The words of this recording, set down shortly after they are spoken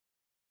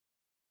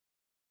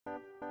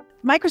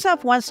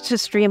Microsoft wants to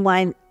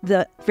streamline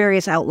the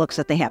various outlooks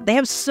that they have. They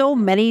have so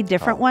many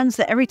different ones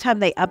that every time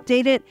they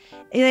update it,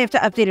 they have to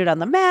update it on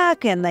the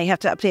Mac, and they have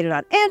to update it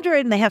on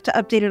Android, and they have to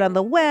update it on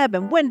the web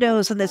and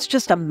Windows, and it's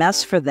just a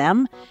mess for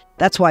them.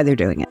 That's why they're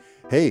doing it.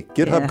 Hey,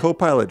 GitHub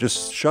Copilot,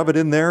 just shove it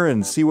in there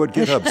and see what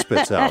GitHub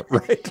spits out,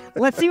 right?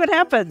 Let's see what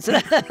happens.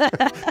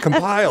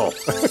 Compile.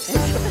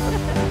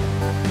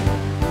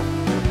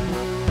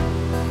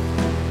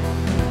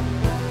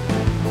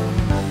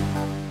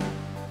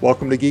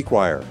 Welcome to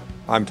GeekWire.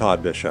 I'm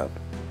Todd Bishop.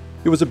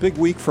 It was a big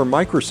week for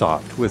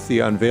Microsoft with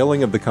the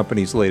unveiling of the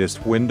company's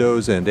latest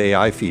Windows and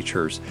AI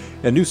features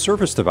and new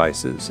Surface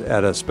devices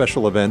at a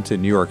special event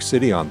in New York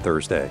City on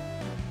Thursday.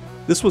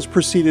 This was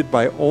preceded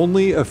by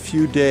only a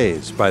few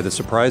days by the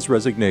surprise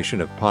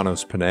resignation of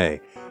Panos Panay,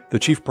 the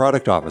chief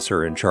product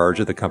officer in charge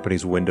of the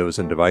company's Windows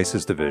and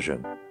Devices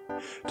division.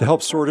 To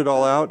help sort it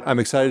all out, I'm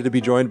excited to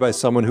be joined by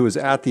someone who was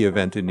at the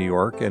event in New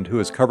York and who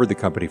has covered the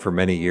company for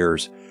many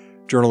years,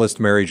 journalist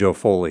Mary Jo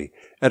Foley,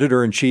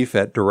 editor-in-chief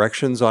at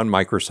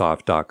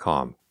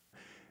directionsonmicrosoft.com.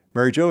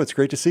 Mary Jo, it's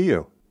great to see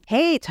you.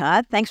 Hey,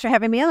 Todd. Thanks for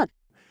having me on.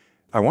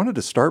 I wanted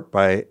to start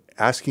by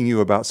asking you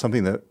about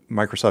something that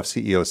Microsoft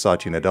CEO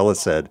Satya Nadella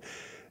said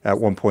at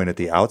one point at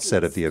the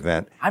outset of the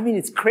event. I mean,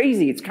 it's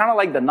crazy. It's kind of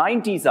like the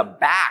 90s are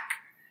back.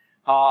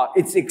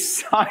 It's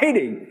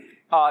exciting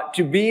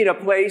to be in a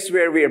place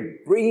where we're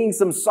bringing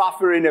some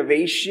software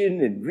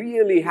innovation and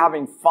really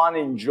having fun,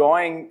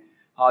 enjoying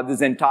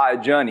this entire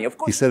journey. Of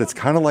course, he said it's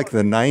kind of like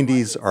the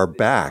 90s are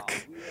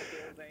back.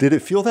 Did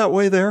it feel that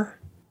way there?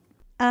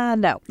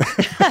 No.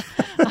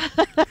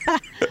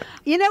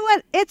 You know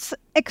what? It's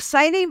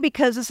exciting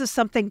because this is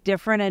something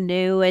different and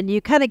new, and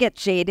you kind of get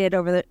jaded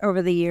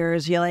over the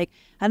years. You're like,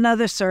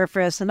 another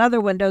Surface,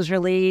 another Windows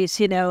release.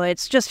 You know,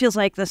 it just feels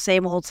like the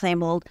same old,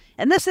 same old.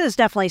 And this is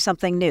definitely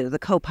something new, the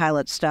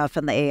Copilot stuff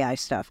and the AI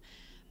stuff.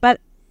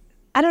 But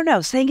I don't know,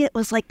 saying it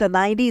was like the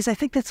 90s, I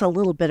think that's a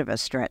little bit of a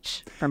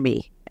stretch for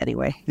me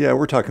anyway. Yeah,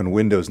 we're talking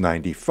Windows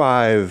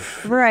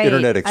 95, right,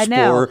 Internet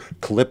Explorer,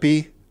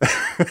 Clippy.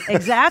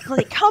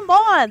 Exactly. Come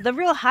on, the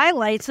real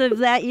highlights of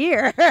that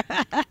year.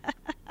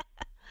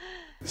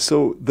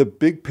 So the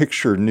big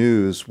picture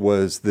news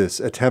was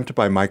this attempt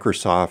by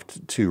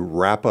Microsoft to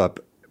wrap up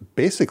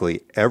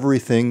basically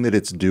everything that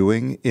it's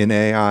doing in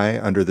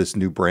AI under this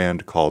new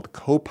brand called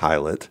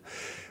Copilot.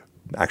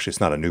 Actually, it's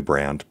not a new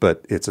brand,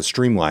 but it's a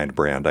streamlined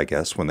brand, I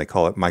guess, when they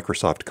call it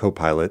Microsoft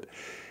Copilot.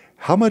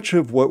 How much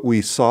of what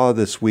we saw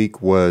this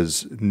week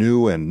was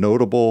new and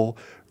notable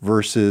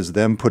versus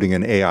them putting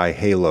an AI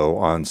halo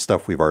on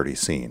stuff we've already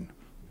seen?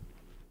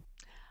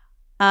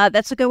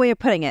 That's a good way of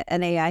putting it,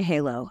 an AI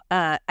halo.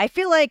 I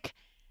feel like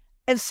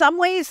in some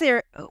ways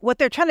what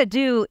they're trying to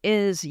do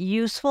is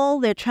useful.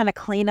 They're trying to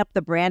clean up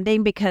the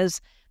branding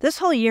because this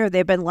whole year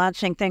they've been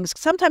launching things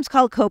sometimes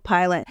called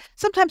Copilot,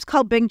 sometimes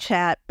called Bing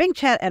Chat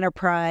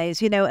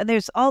Enterprise, and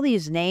there's all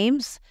these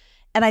names.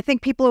 And I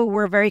think people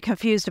were very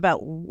confused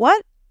about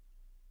what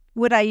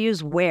would I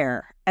use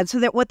where? And so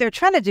that what they're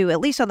trying to do, at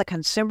least on the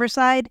consumer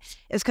side,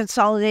 is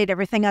consolidate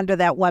everything under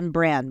that one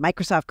brand,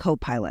 Microsoft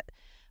Copilot.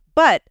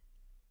 But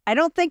I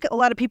don't think a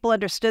lot of people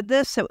understood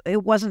this, so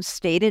it wasn't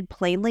stated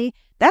plainly.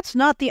 That's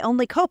not the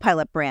only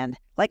Copilot brand.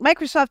 Like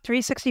Microsoft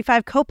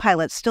 365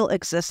 Copilot still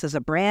exists as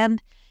a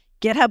brand.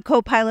 GitHub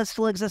Copilot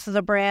still exists as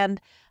a brand.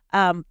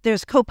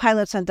 There's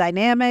Copilots on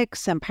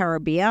Dynamics and Power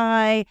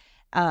BI.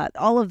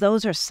 All of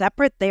those are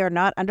separate. They are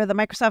not under the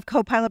Microsoft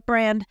Copilot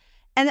brand.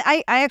 And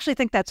I actually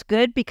think that's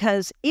good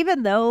because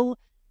even though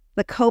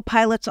the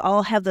Copilots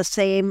all have the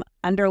same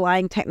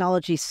underlying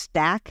technology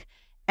stack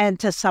and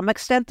to some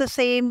extent the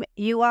same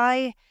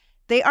UI,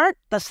 they aren't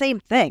the same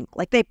thing.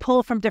 Like they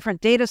pull from different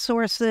data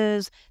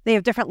sources. They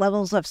have different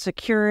levels of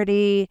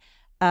security.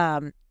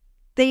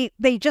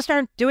 They just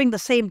aren't doing the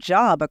same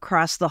job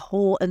across the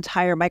whole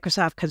entire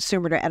Microsoft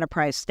consumer to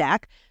enterprise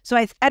stack. So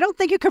I don't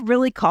think you could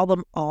really call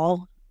them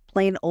all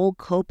plain old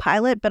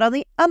Copilot, but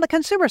on the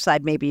consumer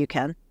side, maybe you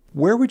can.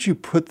 Where would you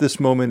put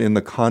this moment in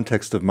the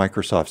context of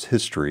Microsoft's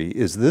history?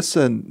 Is this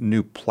a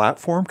new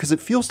platform? Because it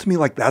feels to me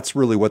like that's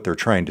really what they're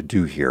trying to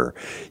do here.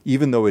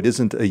 Even though it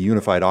isn't a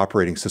unified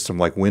operating system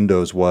like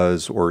Windows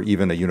was, or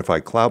even a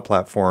unified cloud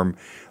platform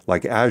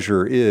like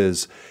Azure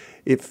is,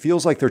 it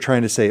feels like they're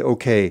trying to say,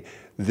 okay,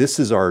 this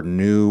is our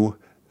new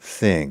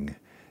thing.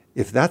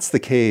 If that's the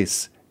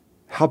case,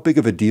 how big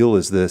of a deal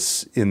is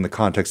this in the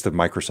context of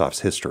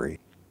Microsoft's history?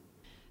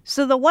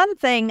 So the one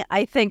thing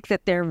I think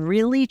that they're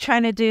really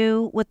trying to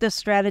do with this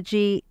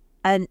strategy,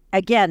 and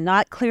again,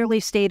 not clearly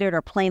stated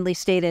or plainly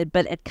stated,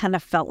 but it kind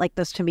of felt like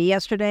this to me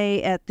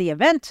yesterday at the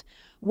event,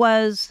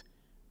 was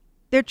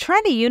they're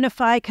trying to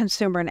unify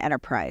consumer and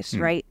enterprise,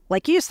 right?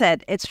 Like you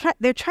said,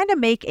 they're trying to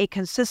make a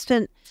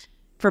consistent,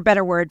 for a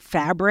better word,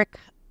 fabric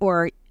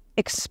or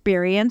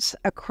experience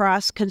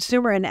across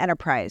consumer and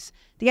enterprise.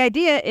 The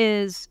idea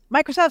is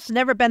Microsoft's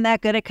never been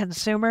that good at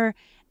consumer,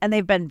 and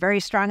they've been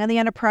very strong on the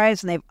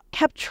enterprise, and they've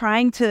kept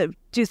trying to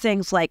do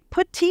things like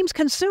put Teams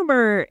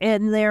Consumer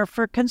in there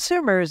for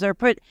consumers, or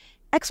put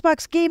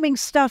Xbox gaming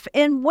stuff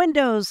in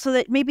Windows so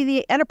that maybe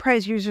the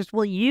enterprise users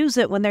will use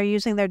it when they're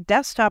using their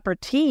desktop or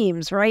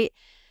Teams, right?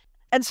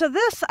 And so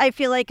this, I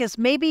feel like, is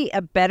maybe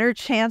a better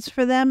chance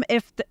for them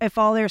if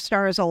all their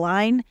stars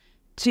align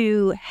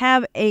to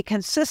have a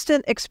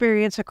consistent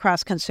experience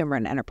across consumer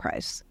and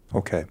enterprise.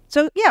 Okay.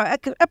 So yeah,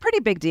 a pretty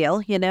big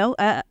deal,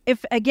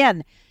 if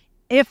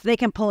they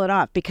can pull it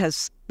off,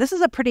 because this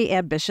is a pretty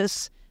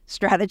ambitious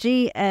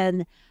strategy,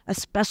 and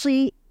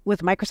especially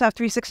with Microsoft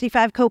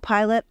 365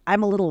 Copilot,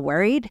 I'm a little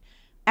worried.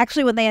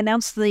 Actually, when they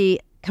announced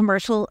the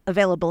commercial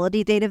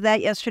availability date of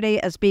that yesterday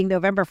as being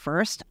November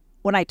 1st,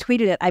 when I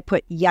tweeted it, I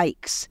put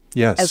yikes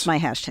as my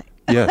hashtag.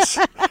 Yes.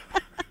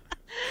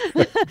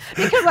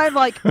 Because I'm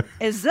like,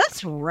 is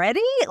this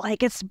ready?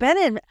 Like, it's been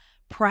in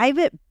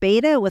private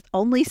beta with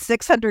only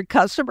 600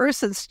 customers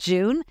since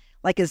June.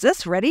 Like, is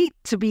this ready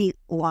to be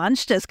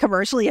launched as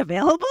commercially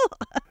available?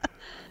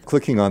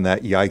 Clicking on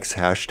that yikes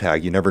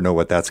hashtag, you never know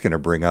what that's going to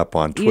bring up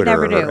on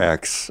Twitter or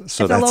X. So it's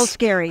that's a little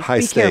scary. High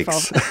Be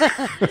stakes.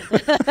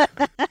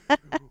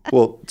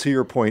 Well, to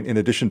your point, in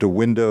addition to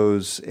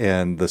Windows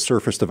and the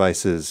Surface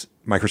devices,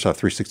 Microsoft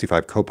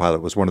 365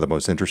 Copilot was one of the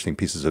most interesting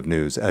pieces of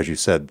news. As you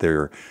said,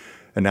 they're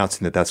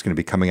announcing that that's going to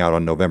be coming out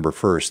on November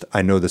 1st.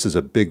 I know this is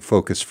a big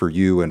focus for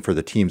you and for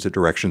the teams at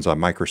Directions on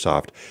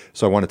Microsoft.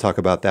 So I want to talk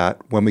about that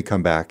when we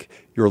come back.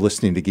 You're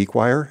listening to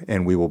GeekWire,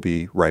 and we will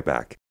be right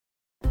back.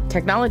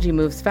 Technology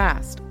moves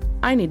fast.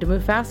 I need to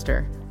move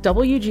faster.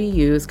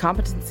 WGU's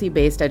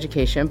competency-based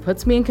education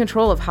puts me in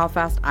control of how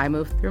fast I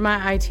move through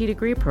my IT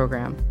degree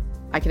program.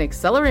 I can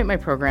accelerate my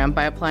program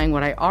by applying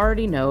what I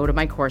already know to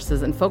my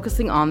courses and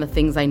focusing on the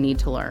things I need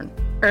to learn.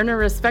 Earn a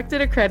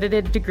respected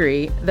accredited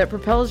degree that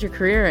propels your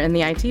career in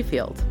the IT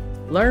field.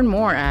 Learn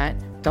more at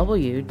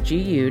wgu.edu/IT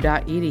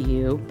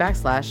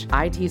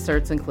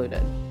certs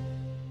included.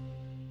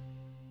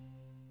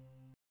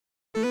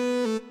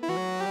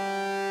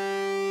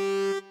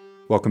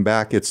 Welcome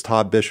back. It's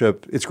Todd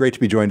Bishop. It's great to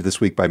be joined this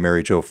week by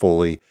Mary Jo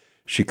Foley.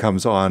 She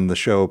comes on the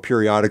show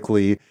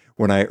periodically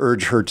when I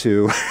urge her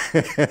to,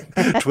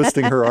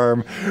 twisting her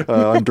arm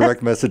on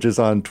direct messages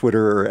on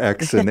Twitter or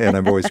X, and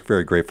I'm always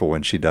very grateful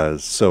when she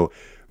does. So,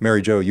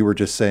 Mary Jo, you were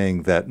just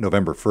saying that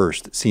November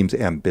 1st seems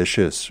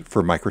ambitious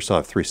for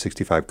Microsoft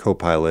 365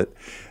 Copilot.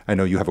 I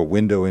know you have a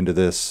window into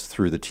this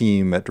through the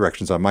team at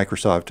Directions on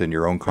Microsoft and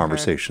your own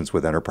conversations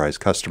with enterprise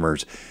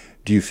customers.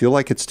 Do you feel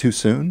like it's too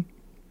soon?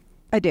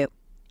 I do.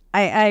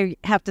 I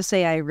have to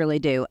say I really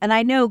do. And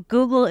I know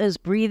Google is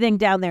breathing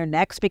down their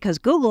necks because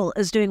Google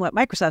is doing what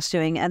Microsoft's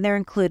doing, and they're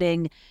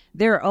including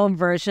their own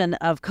version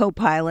of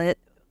Copilot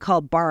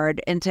called Bard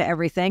into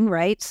everything,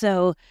 right?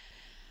 So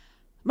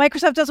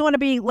Microsoft doesn't want to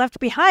be left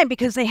behind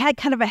because they had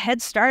kind of a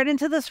head start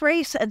into this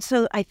race. And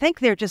so I think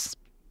they're just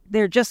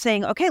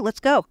saying, okay, let's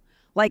go.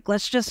 Like,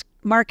 let's just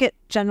mark it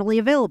generally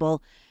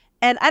available.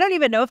 And I don't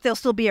even know if there'll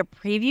still be a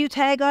preview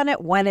tag on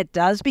it when it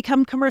does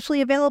become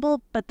commercially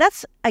available. But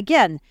that's,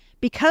 again,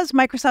 because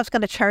Microsoft's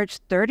going to charge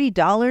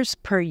 $30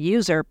 per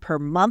user per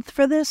month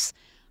for this,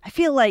 I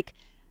feel like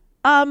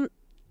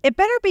it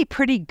better be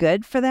pretty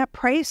good for that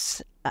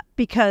price,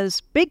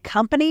 because big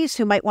companies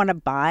who might want to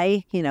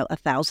buy,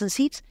 1,000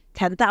 seats,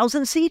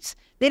 10,000 seats,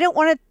 they don't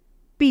want to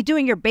be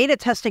doing your beta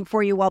testing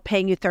for you while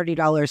paying you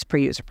 $30 per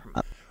user per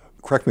month.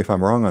 Correct me if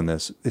I'm wrong on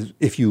this.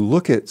 If you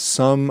look at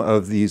some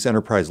of these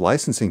enterprise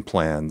licensing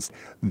plans,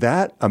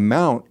 that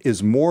amount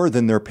is more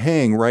than they're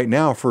paying right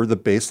now for the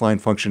baseline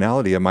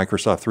functionality of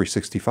Microsoft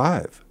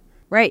 365.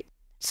 Right.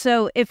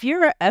 So if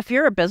you're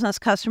a business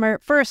customer,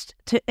 first,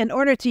 in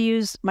order to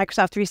use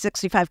Microsoft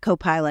 365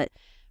 Copilot,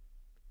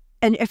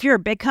 and if you're a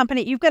big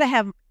company, you've got to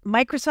have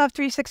Microsoft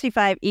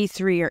 365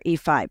 E3 or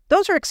E5.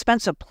 Those are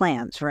expensive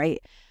plans, right?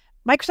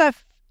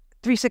 Microsoft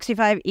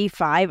 365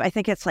 E5, I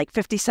think it's like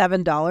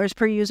 $57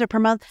 per user per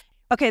month.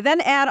 Okay, then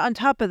add on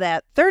top of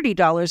that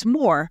 $30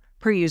 more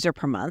per user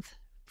per month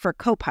for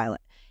Copilot.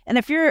 And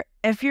if you're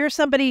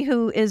somebody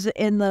who is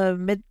in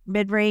the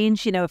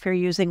mid-range, if you're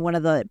using one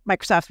of the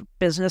Microsoft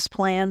business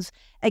plans,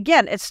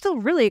 again, it's still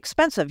really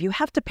expensive. You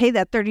have to pay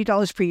that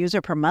 $30 per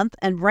user per month.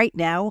 And right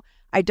now,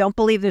 I don't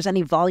believe there's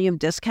any volume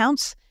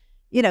discounts,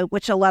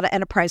 which a lot of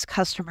enterprise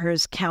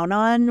customers count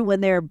on when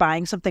they're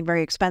buying something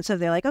very expensive.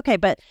 They're like, okay,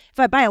 but if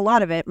I buy a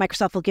lot of it,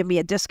 Microsoft will give me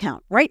a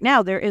discount. Right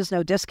now, there is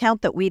no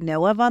discount that we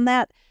know of on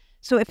that.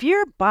 So if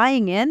you're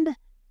buying in,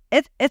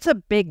 it's a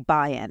big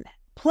buy-in.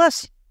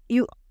 Plus,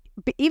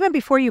 even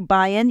before you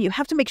buy in, you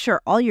have to make sure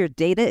all your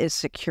data is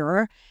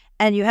secure,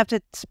 and you have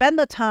to spend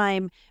the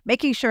time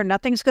making sure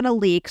nothing's going to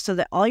leak so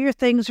that all your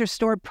things are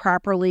stored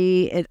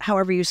properly,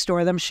 however you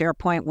store them,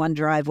 SharePoint,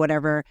 OneDrive,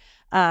 whatever.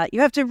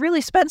 You have to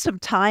really spend some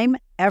time,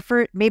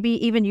 effort, maybe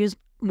even use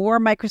more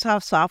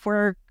Microsoft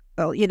software,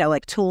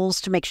 like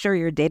tools to make sure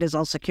your data is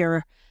all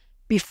secure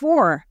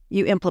before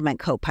you implement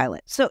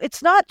Copilot. So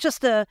it's not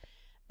just a,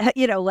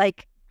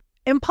 like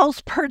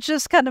impulse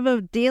purchase kind of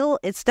a deal.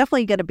 It's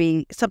definitely going to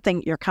be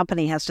something your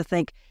company has to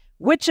think,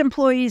 which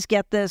employees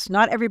get this?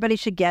 Not everybody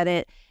should get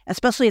it,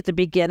 especially at the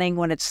beginning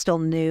when it's still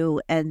new.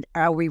 And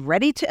are we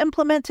ready to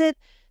implement it?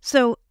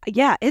 So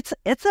yeah, it's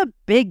a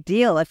big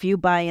deal if you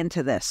buy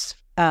into this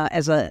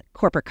as a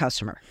corporate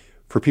customer.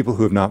 For people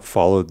who have not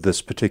followed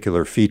this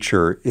particular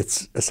feature,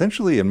 it's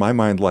essentially, in my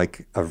mind,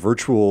 like a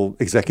virtual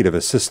executive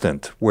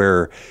assistant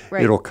where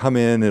it'll come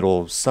in,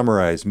 it'll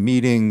summarize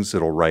meetings,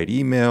 it'll write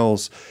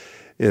emails,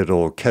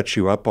 it'll catch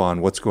you up on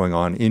what's going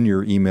on in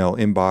your email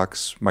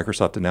inbox.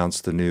 Microsoft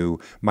announced the new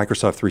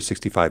Microsoft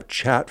 365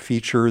 chat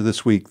feature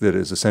this week that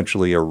is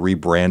essentially a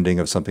rebranding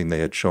of something they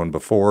had shown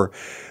before.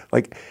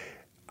 Like,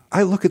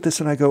 I look at this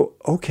and I go,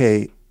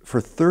 okay,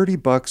 for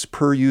 $30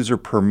 per user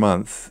per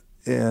month,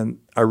 and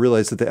I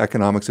realize that the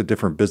economics of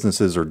different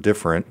businesses are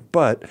different,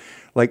 but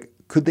like,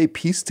 could they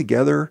piece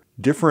together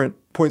different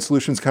point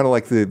solutions, kind of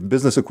like the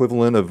business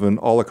equivalent of an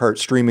a la carte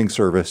streaming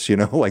service, you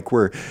know, like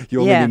where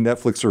you only need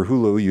Netflix or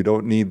Hulu, you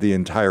don't need the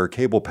entire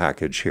cable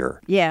package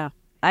here. Yeah,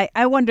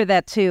 I wonder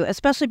that too,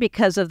 especially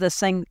because of this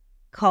thing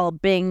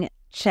called Bing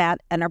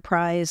Chat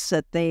Enterprise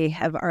that they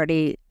have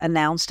already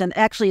announced and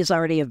actually is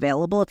already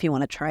available if you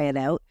want to try it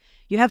out.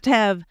 You have to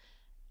have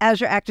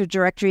Azure Active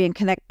Directory and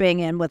connect Bing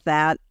in with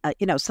that,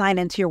 sign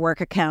into your work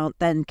account,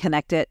 then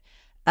connect it.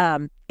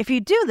 If you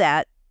do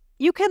that,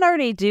 you can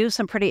already do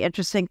some pretty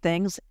interesting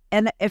things.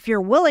 And if you're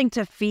willing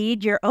to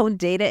feed your own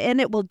data in,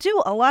 it will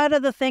do a lot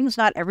of the things,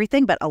 not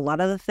everything, but a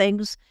lot of the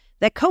things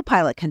that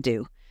Copilot can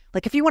do.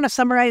 Like if you want to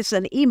summarize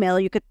an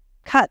email, you could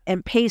cut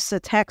and paste the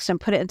text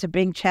and put it into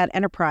Bing Chat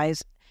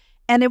Enterprise,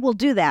 and it will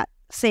do that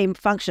same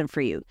function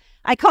for you.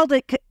 I called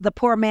it the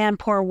poor man,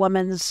 poor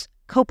woman's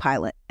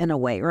Copilot in a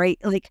way, right?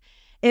 Like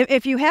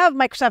if you have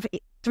Microsoft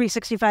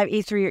 365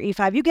 E3 or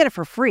E5, you get it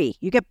for free.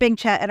 You get Bing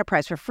Chat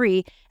Enterprise for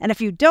free. And if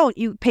you don't,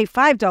 you pay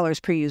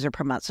 $5 per user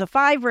per month. So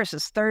 5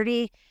 versus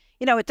 30,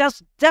 it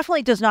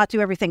definitely does not do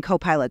everything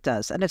Copilot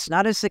does. And it's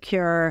not as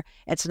secure.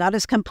 It's not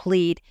as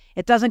complete.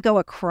 It doesn't go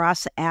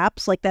across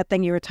apps like that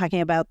thing you were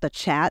talking about, the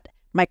chat,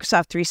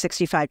 Microsoft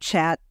 365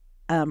 chat,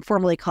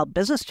 formerly called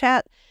Business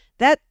Chat.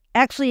 That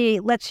actually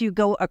lets you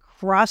go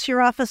across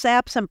your Office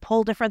apps and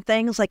pull different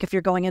things. Like if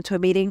you're going into a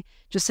meeting,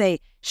 just say,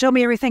 show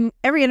me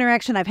every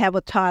interaction I've had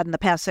with Todd in the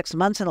past 6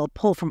 months, and it'll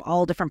pull from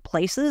all different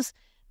places.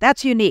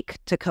 That's unique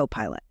to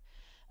Copilot.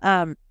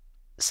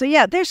 So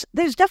yeah, there's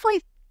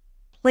definitely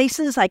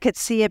places I could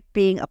see it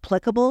being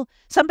applicable.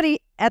 Somebody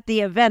at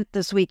the event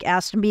this week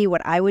asked me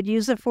what I would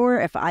use it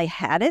for if I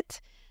had it.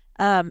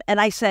 And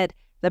I said,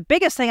 the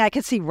biggest thing I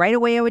could see right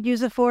away I would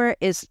use it for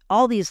is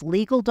all these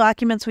legal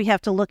documents we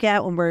have to look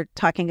at when we're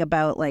talking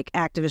about like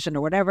Activision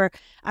or whatever.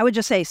 I would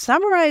just say,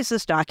 summarize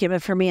this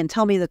document for me and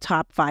tell me the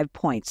top 5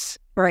 points,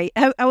 right?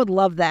 I would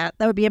love that.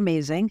 That would be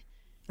amazing.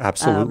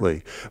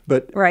 Absolutely.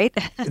 But right.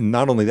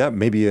 Not only that,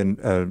 maybe a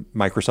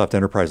Microsoft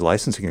Enterprise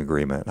licensing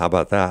agreement. How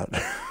about that?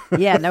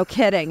 Yeah, no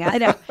kidding. I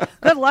know.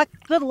 Good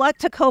luck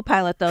to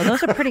Copilot, though.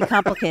 Those are pretty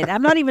complicated.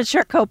 I'm not even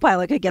sure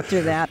Copilot could get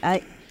through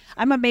that.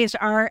 I'm amazed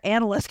our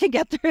analysts can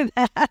get through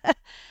that.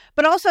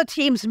 But also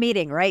Teams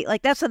meeting, right?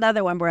 Like that's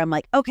another one where I'm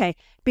like, okay,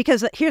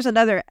 because here's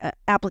another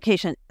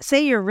application.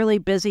 Say you're really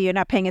busy, you're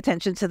not paying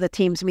attention to the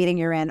Teams meeting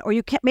you're in, or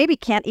you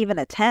can't even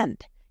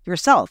attend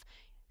yourself.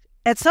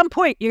 At some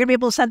point, you're going to be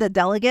able to send a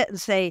delegate and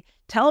say,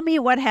 tell me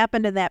what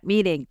happened in that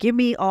meeting. Give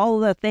me all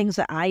the things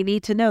that I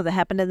need to know that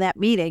happened in that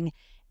meeting.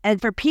 And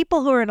for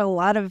people who are in a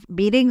lot of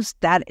meetings,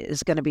 that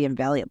is going to be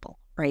invaluable,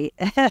 right?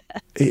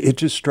 It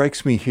just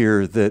strikes me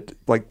here that,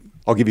 like,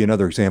 I'll give you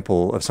another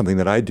example of something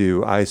that I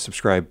do. I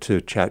subscribe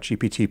to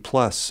ChatGPT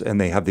Plus, and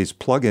they have these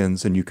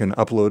plugins, and you can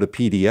upload a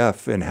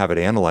PDF and have it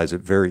analyze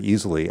it very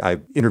easily. I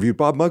interviewed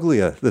Bob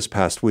Muglia this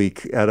past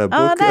week at a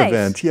book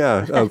event.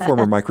 Yeah, a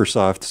former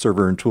Microsoft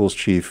server and tools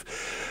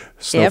chief,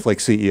 Snowflake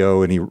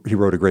CEO, and he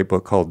wrote a great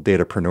book called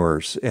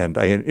Datapreneurs, and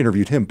I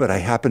interviewed him, but I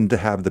happened to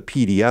have the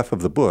PDF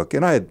of the book,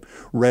 and I had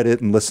read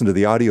it and listened to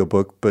the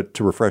audiobook, but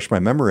to refresh my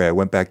memory, I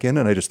went back in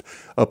and I just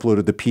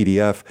uploaded the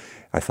PDF.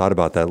 I thought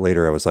about that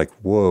later. I was like,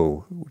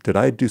 whoa, did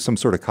I do some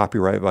sort of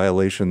copyright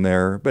violation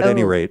there? But at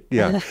any rate,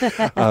 yeah.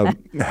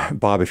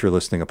 Bob, if you're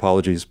listening,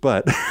 apologies.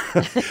 But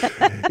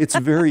it's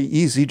very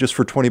easy just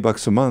for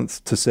 $20 a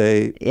month to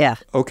say,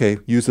 okay,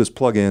 use this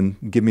plugin,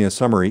 give me a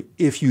summary,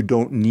 if you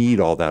don't need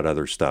all that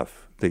other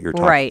stuff that you're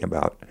talking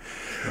about.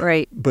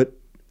 Right. But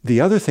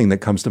the other thing that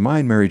comes to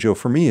mind, Mary Jo,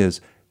 for me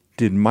is,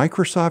 did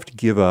Microsoft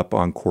give up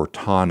on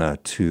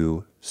Cortana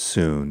too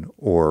soon,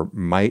 or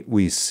might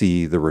we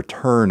see the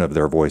return of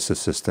their voice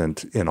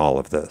assistant in all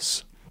of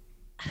this?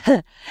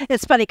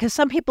 It's funny because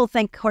some people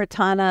think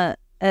Cortana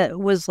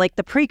was like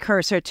the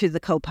precursor to the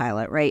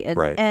Copilot, right?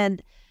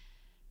 And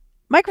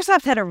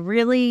Microsoft had a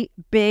really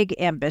big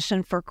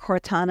ambition for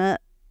Cortana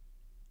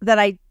that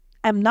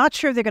I'm not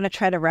sure they're going to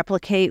try to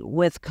replicate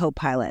with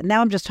Copilot. Now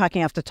I'm just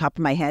talking off the top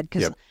of my head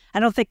because I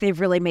don't think they've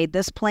really made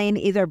this plain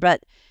either,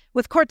 but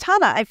with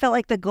Cortana, I felt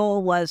like the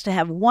goal was to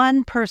have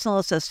one personal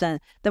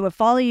assistant that would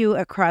follow you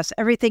across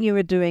everything you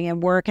were doing in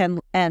work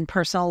and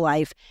personal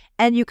life.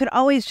 And you could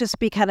always just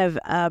be kind of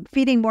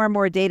feeding more and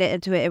more data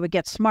into it. It would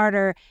get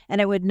smarter, and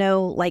it would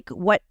know like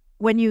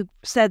when you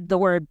said the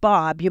word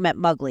Bob, you meant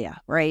Muglia,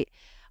 right?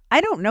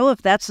 I don't know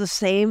if that's the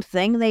same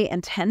thing they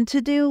intend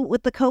to do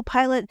with the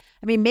Copilot.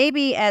 I mean,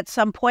 maybe at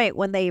some point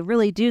when they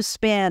really do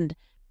span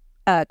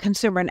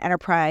consumer and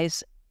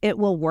enterprise, it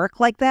will work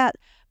like that.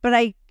 But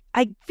I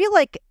feel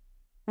like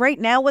right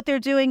now what they're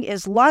doing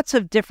is lots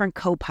of different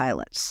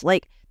copilots.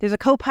 Like there's a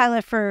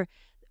copilot for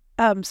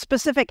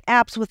specific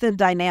apps within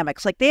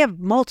Dynamics. Like they have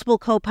multiple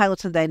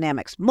copilots in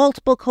Dynamics,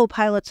 multiple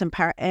copilots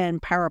in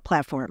Power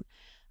Platform.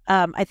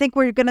 I think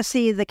we're going to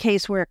see the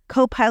case where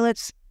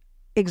copilots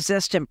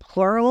exist in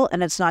plural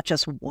and it's not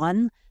just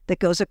one that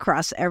goes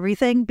across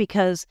everything,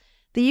 because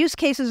the use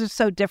cases are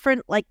so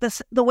different. Like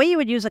the way you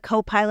would use a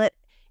copilot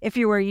if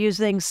you were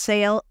using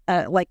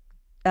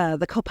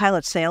the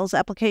Copilot sales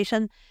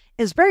application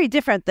is very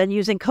different than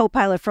using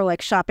Copilot for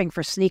like shopping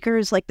for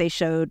sneakers, like they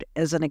showed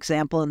as an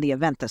example in the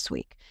event this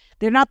week.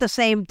 They're not the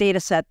same data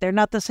set. They're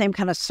not the same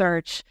kind of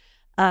search.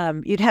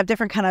 You'd have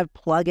different kind of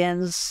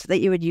plugins that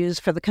you would use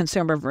for the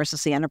consumer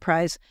versus the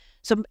enterprise.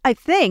 So I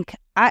think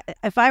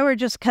if I were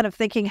just kind of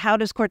thinking, how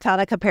does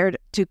Cortana compare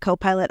to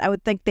Copilot? I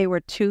would think they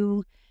were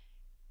two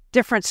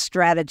different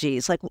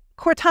strategies. Like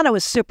Cortana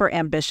was super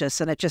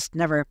ambitious and it just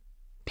never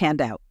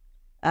panned out.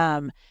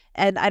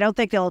 And I don't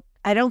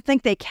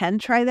think they can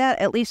try that,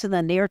 at least in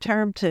the near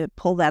term, to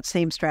pull that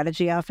same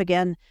strategy off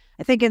again.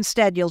 I think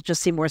instead you'll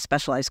just see more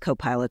specialized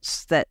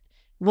copilots that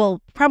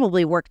will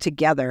probably work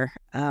together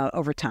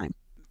over time.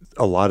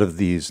 A lot of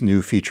these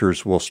new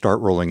features will start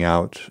rolling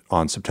out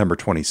on September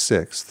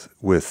 26th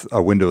with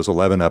a Windows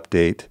 11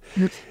 update.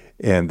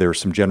 And there's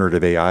some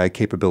generative AI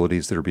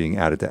capabilities that are being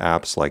added to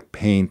apps like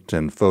Paint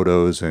and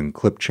Photos and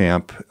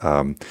Clipchamp.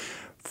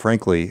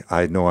 Frankly,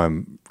 I know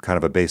I'm kind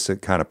of a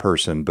basic kind of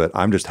person, but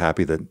I'm just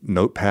happy that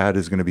Notepad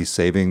is going to be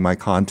saving my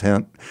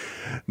content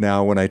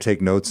now when I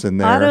take notes in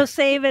there.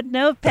 Auto-save in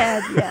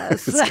Notepad,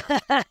 yes.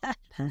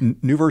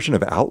 New version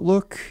of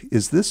Outlook.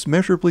 Is this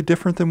measurably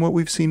different than what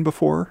we've seen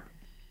before?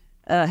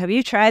 Have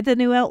you tried the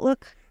new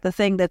Outlook? The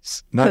thing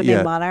that's Not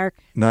yet. Monarch?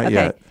 Not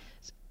yet.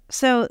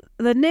 So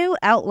the new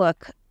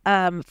Outlook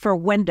for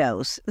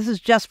Windows, this is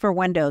just for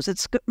Windows.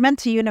 It's meant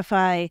to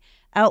unify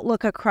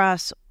Outlook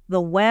across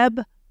the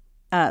web,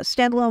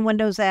 standalone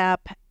Windows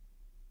app,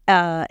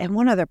 and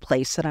one other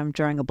place that I'm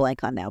drawing a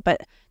blank on now.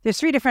 But there's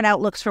 3 different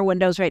Outlooks for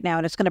Windows right now,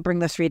 and it's going to bring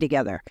the 3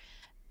 together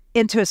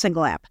into a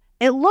single app.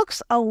 It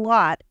looks a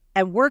lot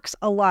and works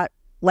a lot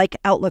like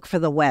Outlook for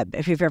the web,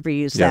 if you've ever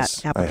used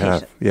that application. I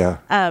have,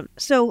 yeah.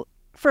 So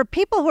for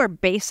people who are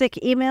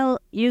basic email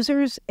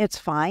users, it's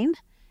fine.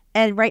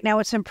 And right now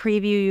it's in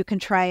preview. You can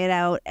try it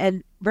out.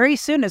 And very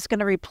soon it's going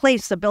to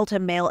replace the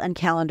built-in mail and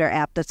calendar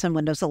app that's in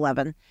Windows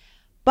 11.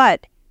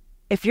 But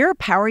if you're a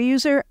power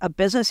user, a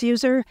business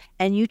user,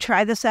 and you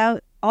try this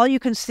out, all you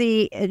can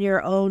see in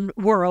your own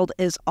world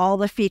is all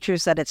the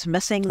features that it's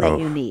missing that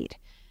you need.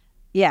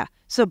 Yeah.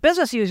 So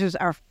business users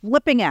are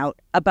flipping out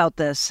about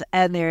this,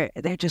 and they're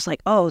just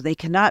like, oh, they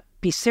cannot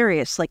be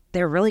serious. Like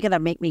they're really going to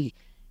make me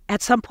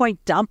at some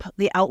point dump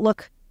the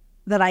Outlook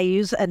that I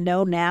use and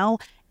know now.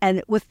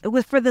 And with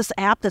for this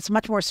app that's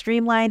much more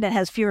streamlined and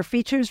has fewer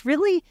features,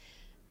 really.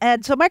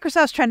 And so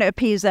Microsoft's trying to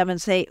appease them and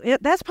say,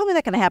 that's probably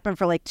not going to happen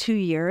for like 2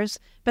 years.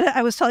 But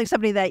I was telling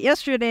somebody that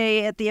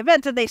yesterday at the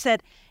event, and they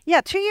said, yeah,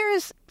 2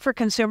 years for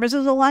consumers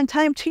is a long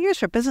time. 2 years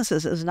for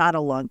businesses is not a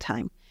long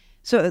time.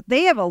 So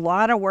they have a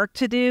lot of work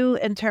to do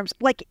in terms,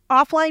 like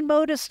offline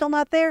mode is still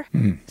not there.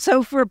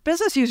 So for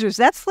business users,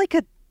 that's like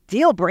a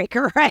deal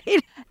breaker,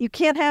 right? You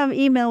can't have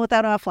email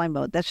without offline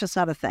mode. That's just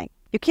not a thing.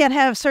 You can't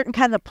have certain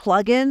kind of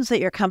plugins that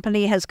your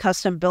company has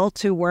custom built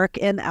to work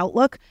in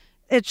Outlook.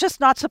 It's just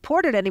not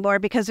supported anymore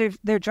because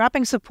they're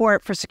dropping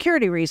support for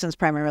security reasons,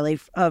 primarily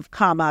of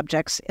COM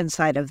objects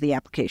inside of the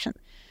application.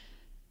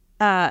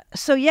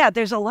 So yeah,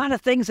 there's a lot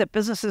of things that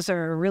businesses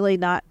are really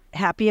not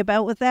happy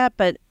about with that,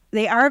 but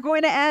they are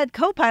going to add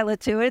Copilot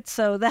to it.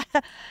 So that,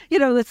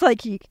 it's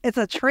like, it's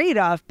a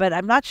trade-off, but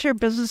I'm not sure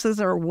businesses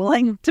are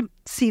willing to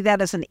see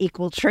that as an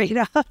equal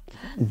trade-off.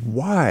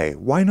 Why?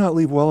 Why not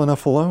leave well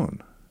enough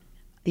alone?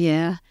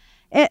 Yeah.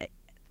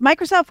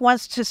 Microsoft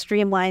wants to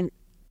streamline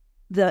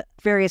the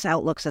various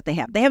Outlooks that they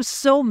have. They have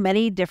so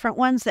many different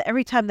ones that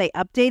every time they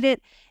update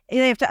it,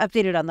 they have to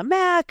update it on the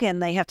Mac,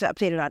 and they have to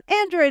update it on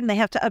Android, and they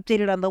have to update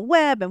it on the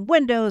web and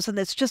Windows, and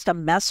it's just a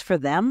mess for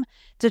them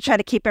to try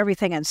to keep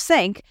everything in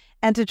sync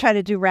and to try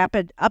to do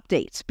rapid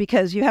updates,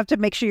 because you have to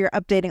make sure you're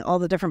updating all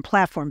the different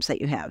platforms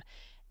that you have.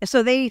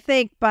 So they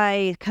think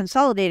by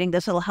consolidating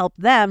this, it'll help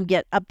them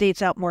get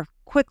updates out more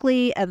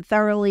quickly and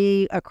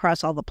thoroughly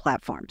across all the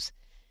platforms.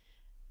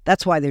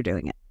 That's why they're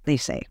doing it, they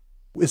say.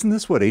 Isn't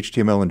this what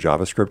HTML and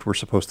JavaScript were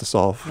supposed to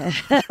solve?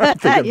 I'm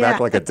thinking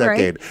back like a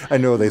decade. Right? I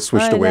know they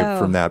switched away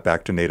from that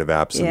back to native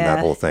apps and that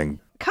whole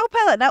thing.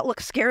 Copilot in Outlook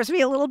scares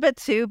me a little bit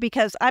too,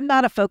 because I'm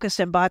not a focused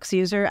inbox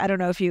user. I don't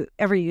know if you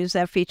ever use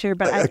that feature,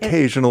 but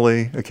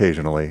occasionally.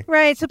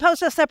 Right. It's supposed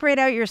to separate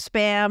out your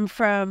spam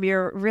from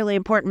your really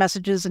important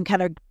messages and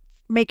kind of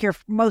make your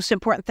most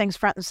important things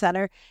front and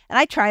center. And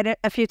I tried it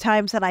a few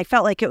times and I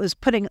felt like it was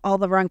putting all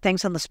the wrong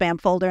things in the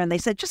spam folder. And they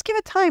said, just give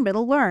it time,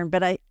 it'll learn.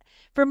 But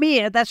for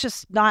me, that's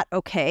just not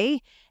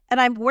okay. And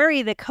I'm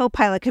worried that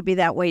Copilot could be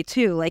that way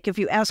too. Like if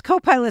you ask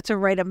Copilot to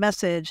write a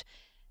message,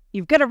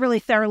 you've got to really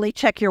thoroughly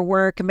check your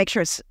work and make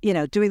sure it's,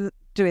 doing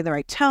the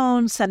right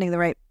tone, sending the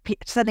right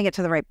sending it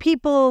to the right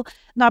people,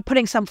 not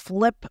putting some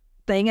flip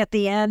thing at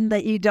the end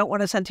that you don't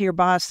want to send to your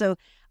boss. So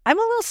I'm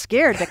a little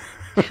scared to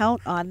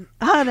count on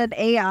an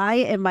AI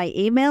in my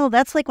email.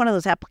 That's like one of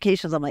those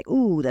applications I'm like,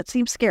 ooh, that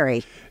seems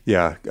scary.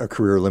 Yeah, a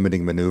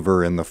career-limiting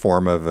maneuver in the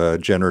form of a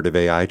generative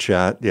AI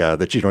chat,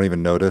 that you don't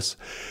even notice.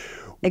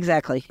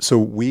 Exactly. So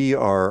we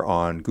are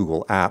on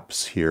Google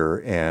Apps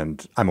here,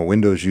 and I'm a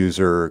Windows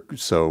user,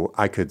 so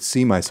I could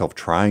see myself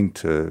trying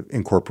to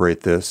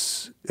incorporate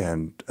this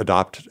and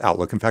adopt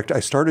Outlook. In fact, I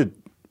started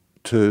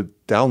to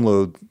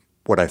download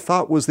what I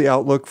thought was the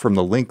Outlook from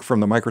the link from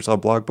the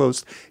Microsoft blog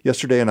post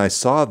yesterday, and I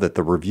saw that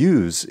the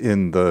reviews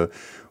in the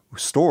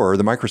store,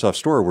 the Microsoft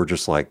store, were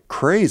just like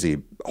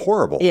crazy,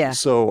 horrible. Yeah.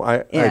 So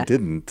I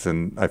didn't,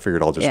 and I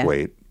figured I'll just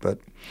wait. But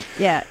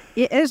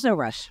there's no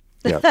rush.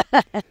 Yeah.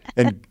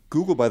 And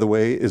Google, by the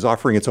way, is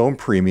offering its own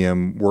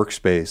premium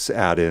workspace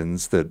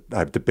add-ins that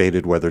I've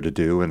debated whether to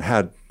do, and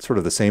had sort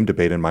of the same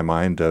debate in my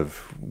mind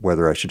of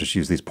whether I should just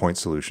use these point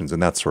solutions.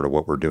 And that's sort of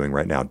what we're doing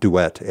right now.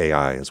 Duet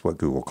AI is what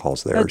Google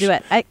calls theirs. Oh,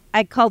 Duet.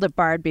 I called it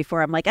Bard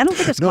before. I'm like, I don't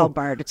think it's called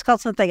Bard. It's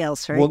called something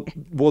else, right?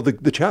 Well, the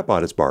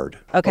chatbot is Bard.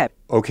 Okay.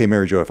 Okay,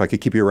 Mary Jo, if I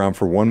could keep you around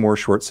for one more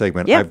short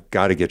segment, I've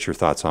got to get your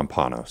thoughts on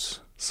Panos.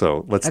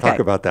 So let's talk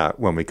about that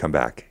when we come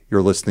back.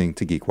 You're listening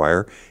to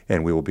GeekWire,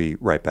 and we will be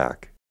right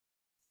back.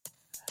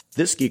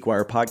 This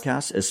GeekWire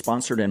podcast is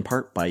sponsored in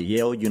part by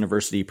Yale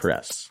University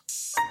Press.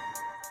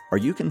 Are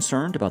you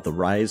concerned about the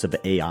rise of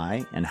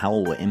AI and how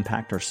it will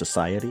impact our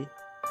society?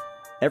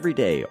 Every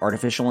day,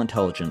 artificial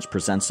intelligence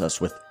presents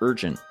us with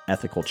urgent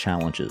ethical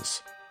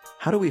challenges.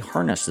 How do we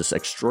harness this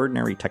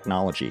extraordinary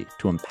technology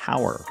to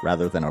empower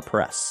rather than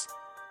oppress?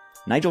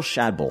 Nigel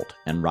Shadbolt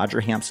and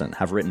Roger Hampson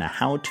have written a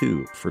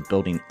how-to for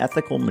building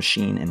ethical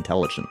machine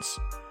intelligence.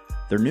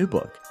 Their new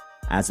book,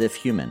 As If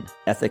Human: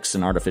 Ethics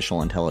in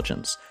Artificial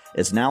Intelligence,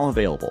 is now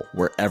available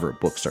wherever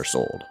books are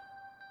sold.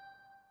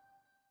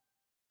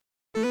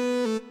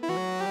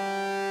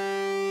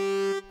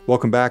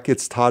 Welcome back.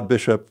 It's Todd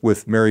Bishop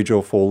with Mary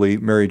Jo Foley.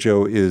 Mary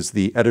Jo is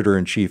the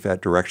editor-in-chief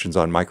at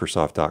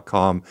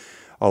directionsonmicrosoft.com.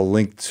 I'll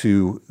link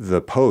to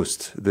the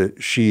post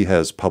that she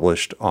has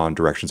published on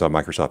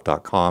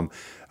directionsonmicrosoft.com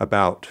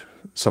about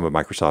some of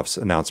Microsoft's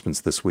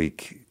announcements this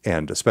week,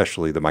 and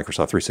especially the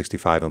Microsoft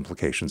 365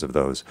 implications of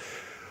those.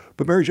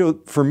 But Mary Jo,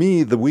 for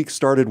me, the week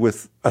started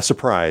with a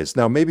surprise.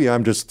 Now, maybe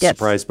I'm just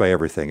surprised by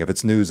everything. If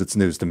it's news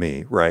to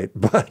me, right?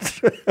 But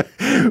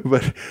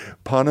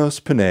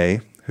Panos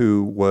Panay,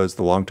 who was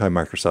the longtime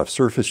Microsoft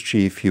Surface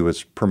chief, he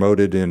was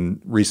promoted in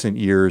recent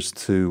years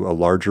to a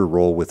larger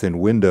role within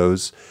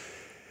Windows.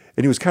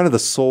 And he was kind of the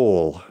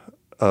soul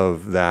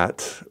of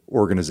that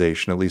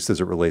organization, at least as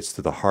it relates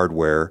to the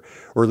hardware,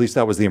 or at least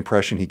that was the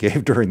impression he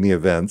gave during the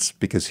events,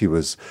 because he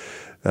was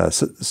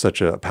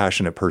such a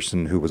passionate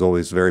person who was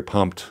always very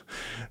pumped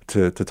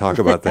to talk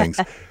about things.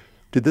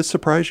 Did this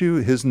surprise you,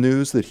 his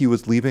news that he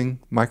was leaving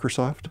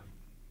Microsoft?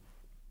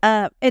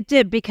 It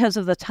did, because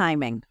of the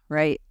timing,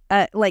 right?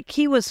 Like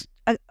he was,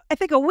 I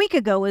think a week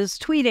ago, was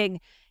tweeting,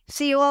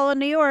 "See you all in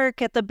New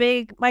York at the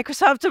big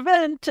Microsoft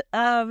event."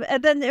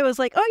 And then it was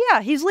like, oh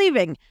yeah, he's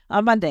leaving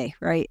on Monday,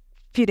 right?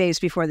 A few days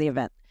before the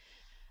event.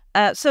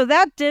 So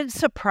that did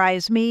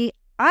surprise me.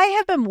 I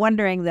have been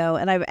wondering, though,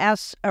 and I've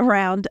asked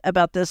around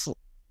about this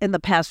in the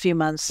past few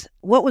months,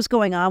 what was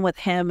going on with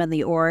him and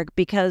the org,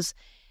 because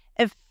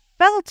it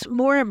felt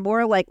more and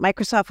more like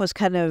Microsoft was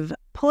kind of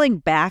pulling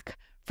back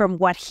from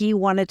what he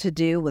wanted to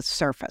do with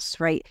Surface,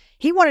 right?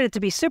 He wanted it to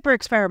be super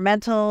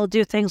experimental,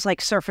 do things like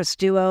Surface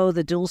Duo,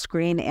 the dual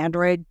screen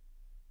Android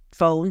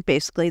phone,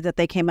 basically, that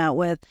they came out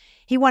with.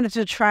 He wanted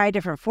to try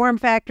different form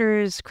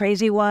factors,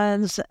 crazy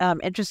ones,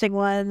 interesting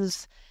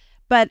ones.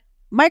 But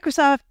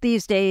Microsoft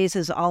these days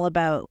is all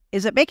about,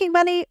 is it making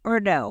money or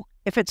no?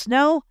 If it's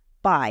no,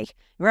 buy,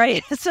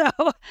 right? So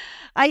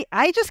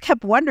I just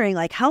kept wondering,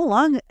 like, how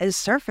long is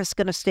Surface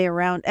going to stay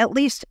around, at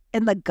least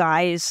in the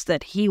guise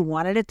that he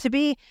wanted it to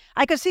be?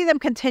 I could see them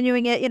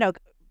continuing it,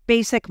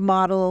 basic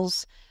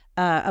models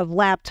of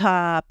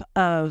laptop,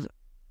 of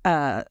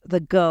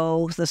the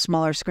Go, the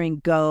smaller screen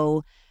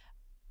Go,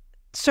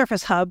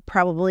 Surface Hub,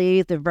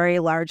 probably the very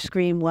large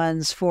screen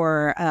ones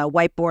for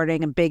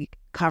whiteboarding and big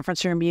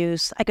conference room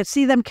use. I could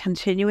see them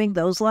continuing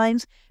those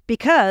lines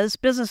because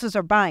businesses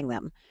are buying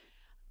them.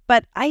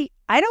 But I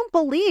don't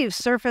believe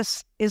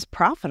Surface is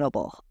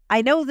profitable.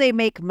 I know they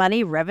make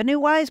money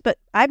revenue-wise, but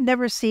I've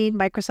never seen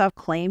Microsoft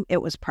claim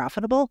it was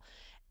profitable.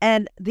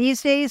 And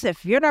these days,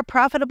 if you're not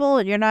profitable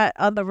and you're not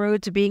on the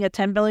road to being a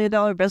 $10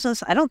 billion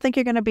business, I don't think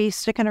you're going to be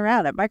sticking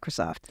around at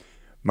Microsoft.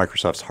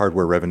 Microsoft's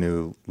hardware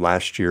revenue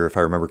last year, if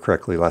I remember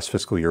correctly, last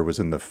fiscal year was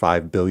in the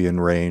 $5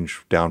 billion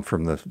range, down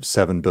from the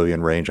 $7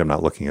 billion range. I'm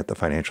not looking at the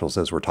financials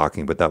as we're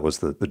talking, but that was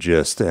the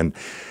gist. And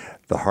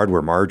the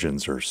hardware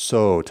margins are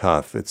so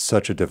tough. It's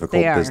such a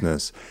difficult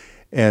business.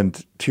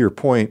 And to your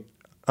point,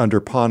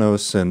 under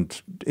Panos and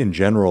in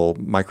general,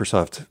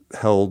 Microsoft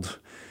held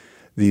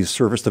these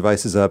Surface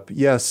devices up,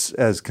 yes,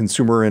 as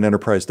consumer and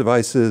enterprise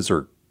devices,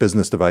 or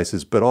business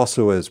devices, but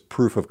also as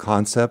proof of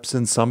concepts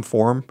in some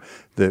form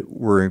that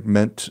were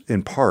meant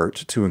in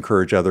part to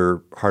encourage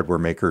other hardware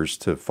makers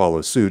to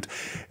follow suit.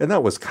 And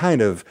that was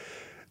kind of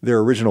their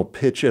original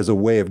pitch as a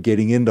way of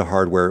getting into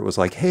hardware. It was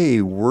like,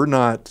 hey, we're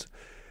not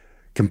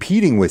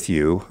competing with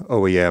you,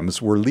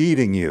 OEMs, we're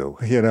leading you,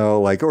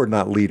 or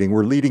not leading,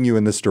 we're leading you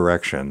in this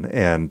direction.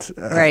 And,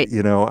 right.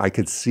 I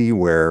could see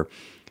where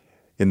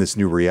in this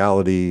new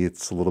reality,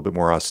 it's a little bit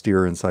more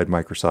austere inside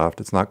Microsoft.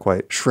 It's not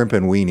quite shrimp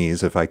and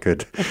weenies, if I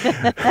could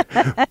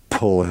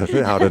pull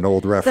out an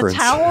old reference.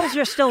 The towels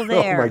are still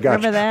there. Oh my gosh,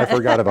 remember that? I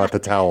forgot about the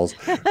towels.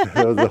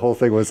 The whole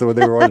thing was when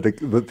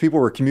the people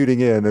were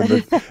commuting in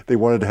and they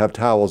wanted to have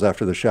towels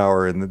after the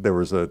shower, and there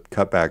was a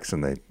cutbacks,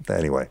 and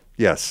anyway.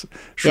 Yes,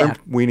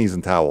 shrimp, weenies,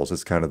 and towels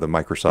is kind of the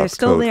Microsoft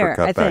code there,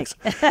 for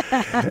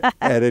cutbacks.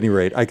 At any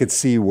rate, I could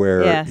see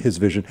where his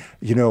vision.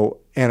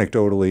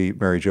 Anecdotally,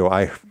 Mary Jo,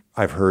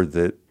 I've heard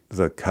that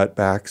the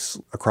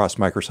cutbacks across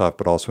Microsoft,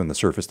 but also in the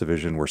Surface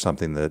division, were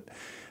something that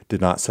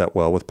did not set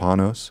well with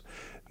Panos.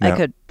 Now, I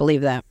could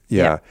believe that.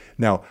 Yeah.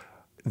 Now,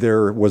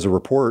 there was a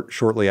report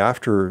shortly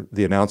after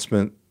the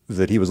announcement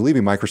that he was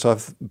leaving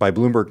Microsoft by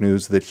Bloomberg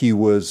News that he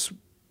was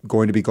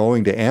going to be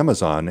going to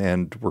Amazon,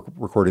 and we're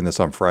recording this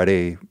on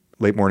Friday,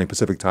 late morning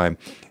Pacific time.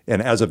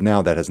 And as of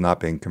now, that has not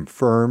been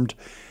confirmed.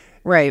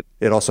 Right.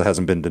 It also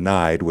hasn't been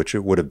denied, which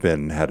it would have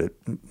been had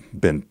it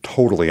been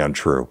totally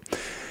untrue.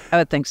 I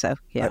would think so,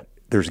 yeah.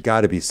 There's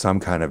got to be some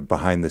kind of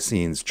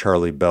behind-the-scenes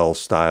Charlie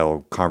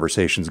Bell-style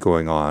conversations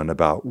going on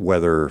about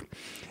whether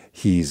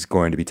he's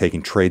going to be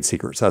taking trade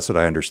secrets. That's what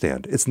I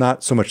understand. It's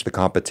not so much the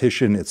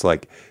competition. It's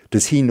like,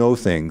 does he know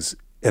things?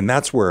 And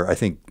that's where I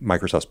think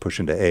Microsoft's push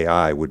into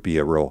AI would be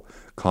a real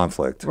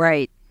conflict.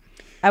 Right.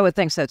 I would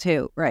think so,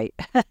 too. Right.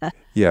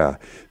 Yeah.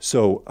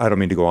 So I don't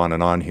mean to go on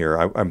and on here.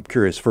 I'm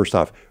curious, first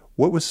off,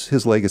 what was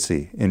his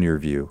legacy, in your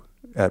view,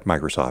 at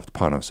Microsoft,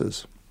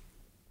 Panos's?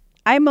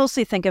 I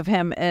mostly think of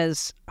him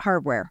as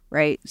hardware,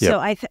 right? Yep.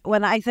 So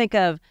when I think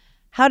of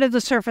how did the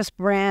Surface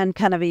brand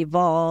kind of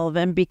evolve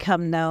and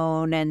become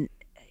known, and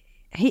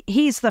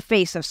he's the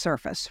face of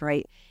Surface,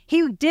 right?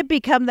 He did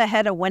become the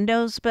head of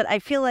Windows, but I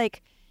feel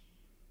like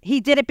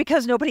he did it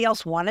because nobody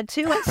else wanted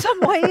to in some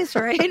ways,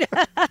 right?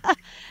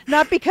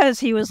 Not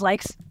because he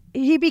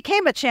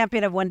became a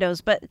champion of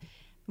Windows, but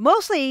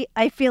mostly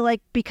I feel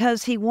like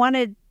because he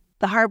wanted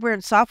the hardware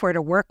and software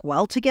to work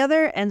well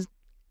together. And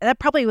that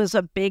probably was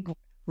a big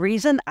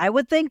reason, I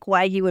would think,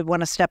 why you would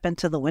want to step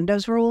into the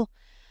Windows role.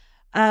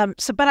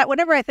 But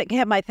whenever I think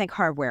him, I think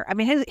hardware. I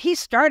mean, he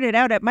started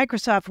out at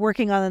Microsoft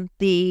working on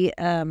the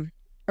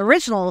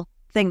original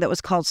thing that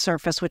was called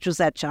Surface, which was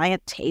that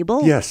giant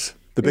table. Yes,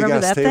 the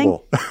big-ass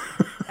table.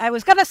 I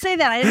was going to say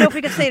that. I didn't know if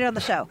we could say it on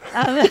the show.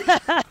 I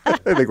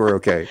think we're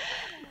okay.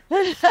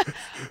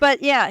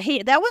 But yeah,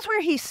 that was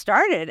where he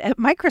started at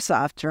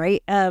Microsoft,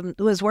 right?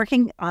 Was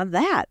working on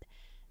that.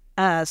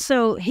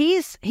 So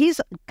he's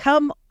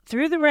come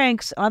through the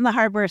ranks on the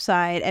hardware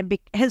side, and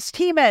his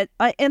team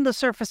in the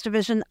Surface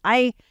division,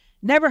 I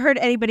never heard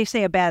anybody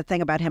say a bad thing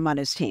about him on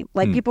his team.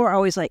 Like people were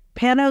always like,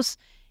 Panos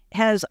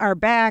has our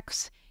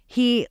backs.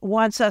 He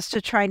wants us to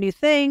try new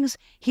things.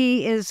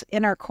 He is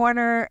in our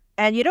corner.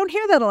 And you don't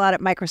hear that a lot at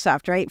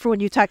Microsoft, right? For when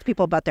you talk to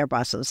people about their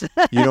bosses.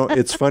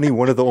 It's funny.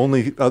 One of the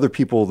only other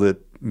people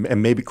that,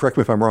 and maybe correct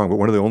me if I'm wrong, but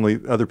one of the only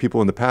other people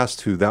in the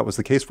past who that was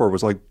the case for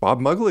was like Bob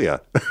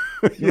Muglia.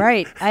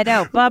 Right. I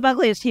know. Bob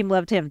Muglia's team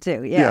loved him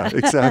too. Yeah,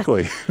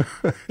 exactly.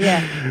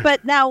 Yeah.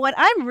 But now what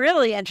I'm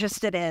really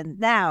interested in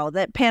now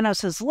that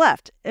Panos has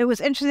left, it was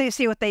interesting to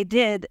see what they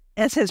did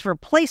as his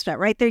replacement,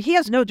 right? He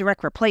has no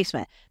direct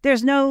replacement.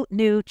 There's no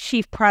new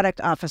chief product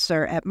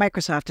officer at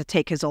Microsoft to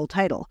take his old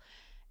title.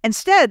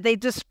 Instead, they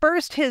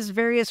dispersed his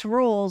various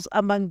roles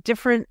among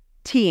different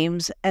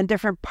teams and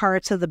different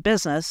parts of the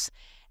business.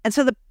 And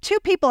so the two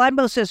people I'm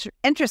most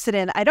interested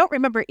in, I don't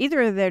remember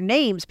either of their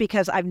names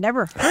because I've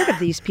never heard of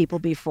these people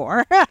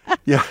before.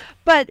 Yeah.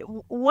 But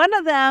one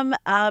of them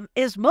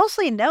is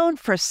mostly known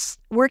for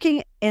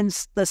working in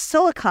the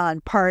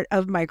silicon part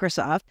of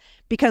Microsoft,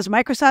 because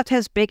Microsoft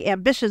has big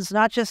ambitions,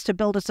 not just to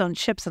build its own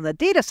chips in the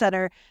data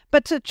center,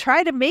 but to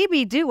try to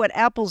maybe do what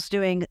Apple's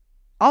doing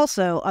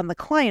also on the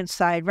client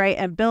side, right?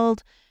 And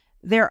build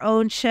their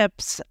own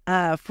chips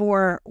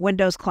for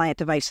Windows client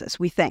devices,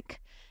 we think.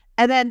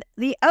 And then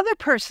the other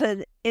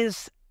person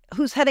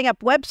who's heading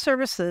up web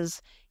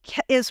services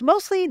is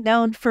mostly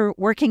known for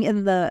working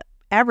in the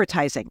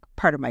advertising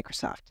part of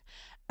Microsoft.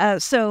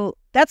 So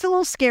that's a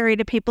little scary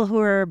to people who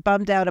are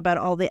bummed out about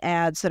all the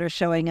ads that are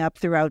showing up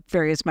throughout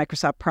various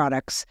Microsoft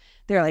products.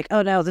 They're like,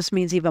 oh no, this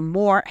means even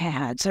more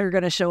ads are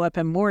going to show up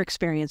and more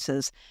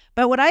experiences.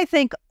 But what I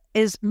think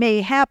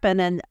may happen,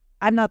 and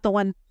I'm not the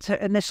one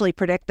to initially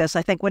predict this.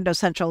 I think Windows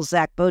Central's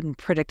Zach Bowden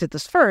predicted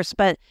this first,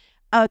 but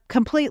a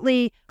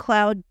completely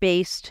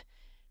cloud-based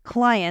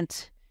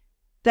client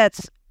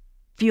that's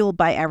fueled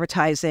by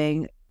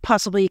advertising,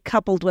 possibly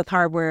coupled with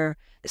hardware,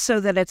 so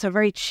that it's a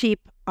very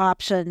cheap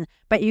option,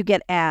 but you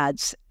get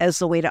ads as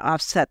the way to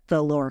offset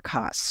the lower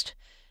cost.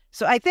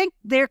 So I think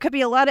there could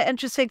be a lot of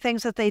interesting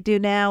things that they do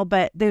now,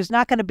 but there's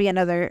not going to be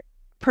another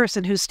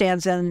person who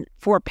stands in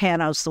for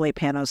Panos the way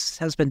Panos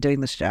has been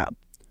doing this job.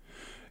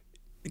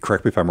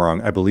 Correct me if I'm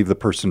wrong. I believe the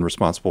person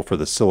responsible for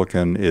the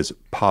silicon is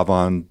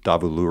Pavan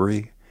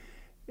Davuluri.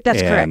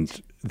 That's correct.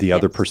 And the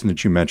other person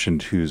that you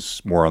mentioned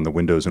who's more on the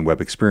Windows and Web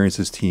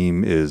Experiences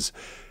team is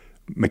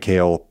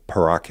Mikhail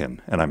Parakin.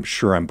 And I'm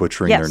sure I'm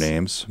butchering their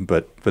names,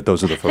 but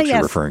those are the folks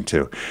you're referring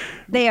to.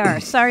 They are.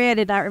 Sorry, I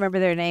did not remember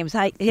their names.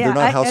 They're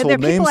not household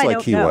names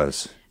like he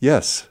was.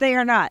 Yes. They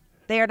are not.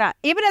 They are not.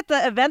 Even at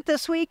the event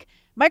this week,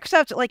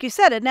 Microsoft, like you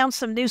said, announced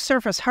some new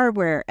Surface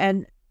hardware.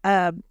 And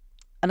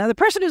another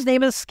person whose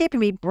name is escaping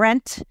me,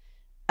 Brent,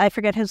 I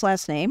forget his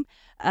last name.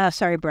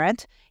 Sorry,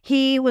 Brent.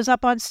 He was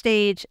up on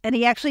stage and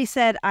he actually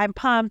said, I'm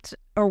pumped,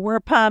 or we're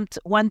pumped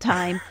one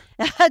time,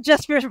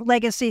 just for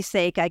legacy's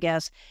sake, I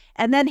guess.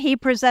 And then he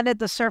presented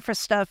the Surface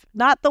stuff,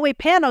 not the way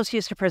Panos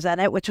used to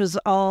present it, which was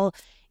all,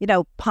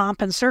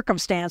 pomp and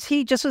circumstance.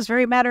 He just was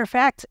very matter of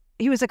fact.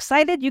 He was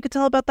excited. You could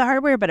tell about the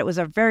hardware, but it was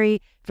a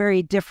very,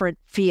 very different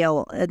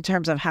feel in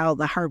terms of how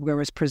the hardware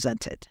was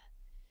presented.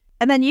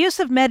 And then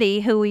Yusuf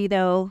Mehdi, who we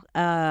know,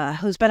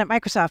 who's been at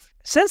Microsoft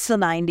since the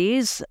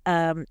 90s,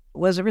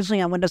 was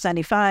originally on Windows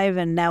 95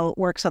 and now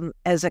works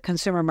as a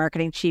consumer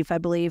marketing chief, I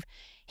believe.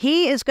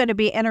 He is going to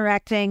be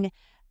interacting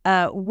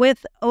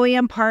with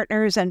OEM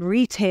partners and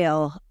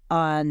retail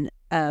on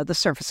the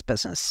Surface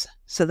business.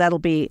 So that'll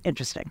be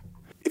interesting.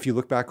 If you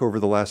look back over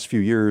the last few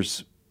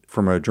years,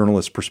 from a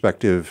journalist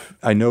perspective,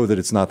 I know that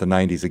it's not the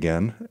 90s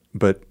again,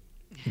 but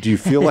do you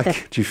feel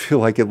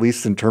like at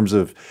least in terms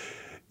of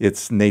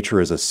its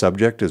nature as a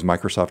subject, is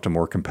Microsoft a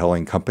more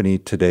compelling company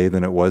today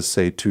than it was,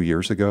 say, 2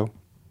 years ago?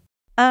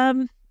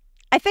 I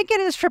think it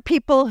is for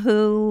people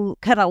who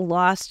kind of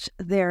lost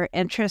their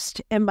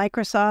interest in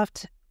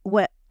Microsoft.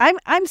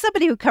 I'm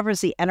somebody who covers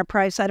the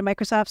enterprise side of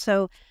Microsoft,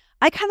 so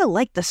I kind of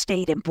like the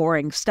staid and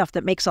boring stuff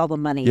that makes all the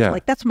money. Yeah.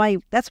 Like that's my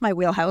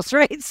wheelhouse,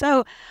 right?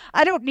 So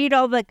I don't need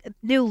all the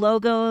new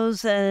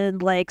logos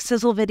and like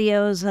sizzle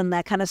videos and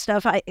that kind of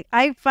stuff.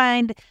 I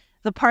find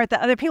the part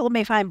that other people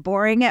may find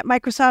boring at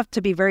Microsoft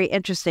to be very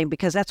interesting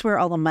because that's where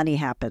all the money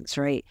happens,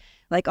 right?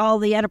 Like all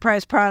the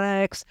enterprise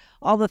products,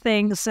 all the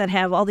things that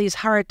have all these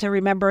hard to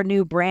remember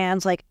new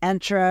brands like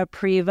Entra,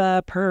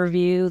 Priva,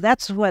 Purview.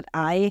 That's what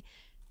I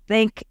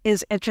think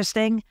is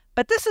interesting.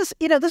 But this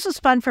is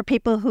fun for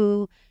people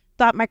who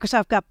thought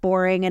Microsoft got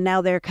boring and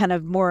now they're kind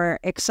of more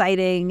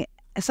exciting,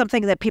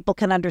 something that people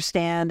can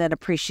understand and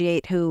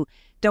appreciate who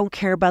don't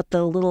care about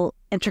the little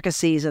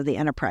intricacies of the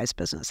enterprise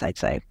business, I'd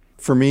say.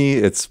 For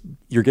me,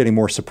 you're getting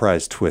more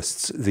surprise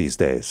twists these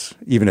days,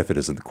 even if it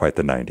isn't quite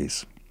the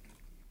 90s.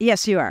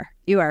 Yes, you are.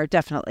 You are,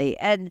 definitely.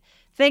 And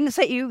things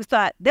that you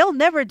thought, they'll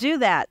never do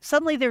that.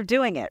 Suddenly they're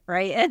doing it,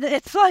 right? And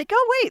it's like,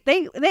 oh, wait,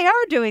 they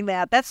are doing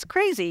that. That's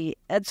crazy.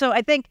 And so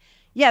I think,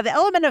 the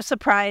element of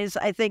surprise,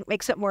 I think,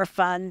 makes it more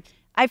fun.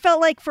 I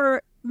felt like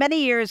for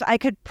many years, I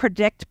could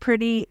predict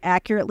pretty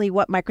accurately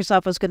what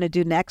Microsoft was going to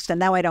do next, and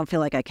now I don't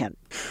feel like I can.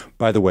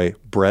 By the way,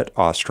 Brett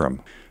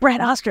Ostrom.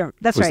 That's right.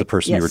 Was the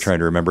person you were trying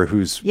to remember,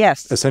 who's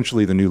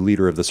essentially the new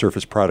leader of the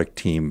Surface product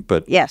team,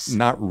 but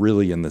not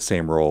really in the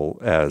same role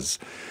as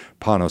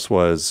Panos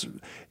was.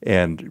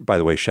 And by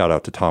the way, shout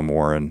out to Tom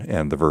Warren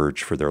and The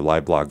Verge for their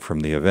live blog from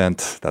the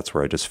event. That's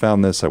where I just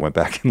found this. I went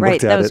back and looked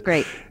at it. That was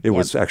great. It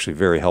was actually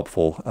very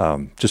helpful,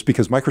 just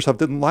because Microsoft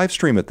didn't live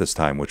stream it this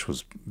time, which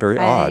was very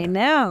odd. I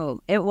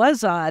know. It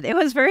was odd. It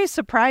was very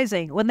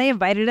surprising. When they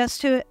invited us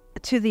to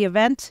the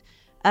event,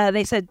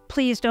 they said,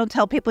 please don't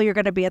tell people you're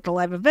going to be at the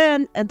live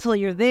event until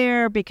you're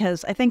there,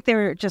 because I think they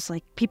were just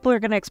like, people are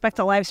going to expect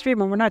a live stream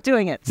and we're not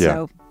doing it.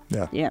 Yeah.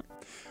 So,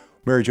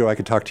 Mary Jo, I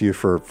could talk to you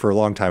for a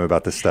long time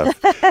about this stuff.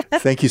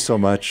 Thank you so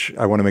much.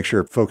 I want to make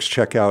sure folks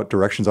check out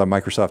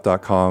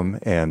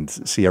directionsonmicrosoft.com and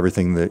see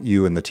everything that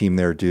you and the team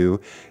there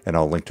do, and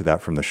I'll link to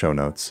that from the show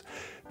notes.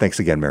 Thanks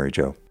again, Mary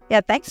Jo.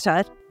 Yeah, thanks,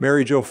 Todd.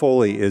 Mary Jo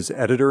Foley is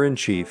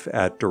editor-in-chief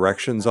at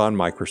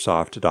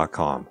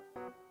directionsonmicrosoft.com.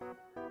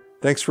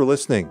 Thanks for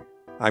listening.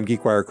 I'm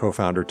GeekWire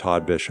co-founder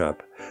Todd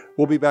Bishop.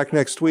 We'll be back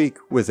next week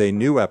with a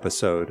new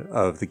episode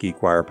of the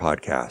GeekWire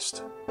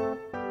podcast.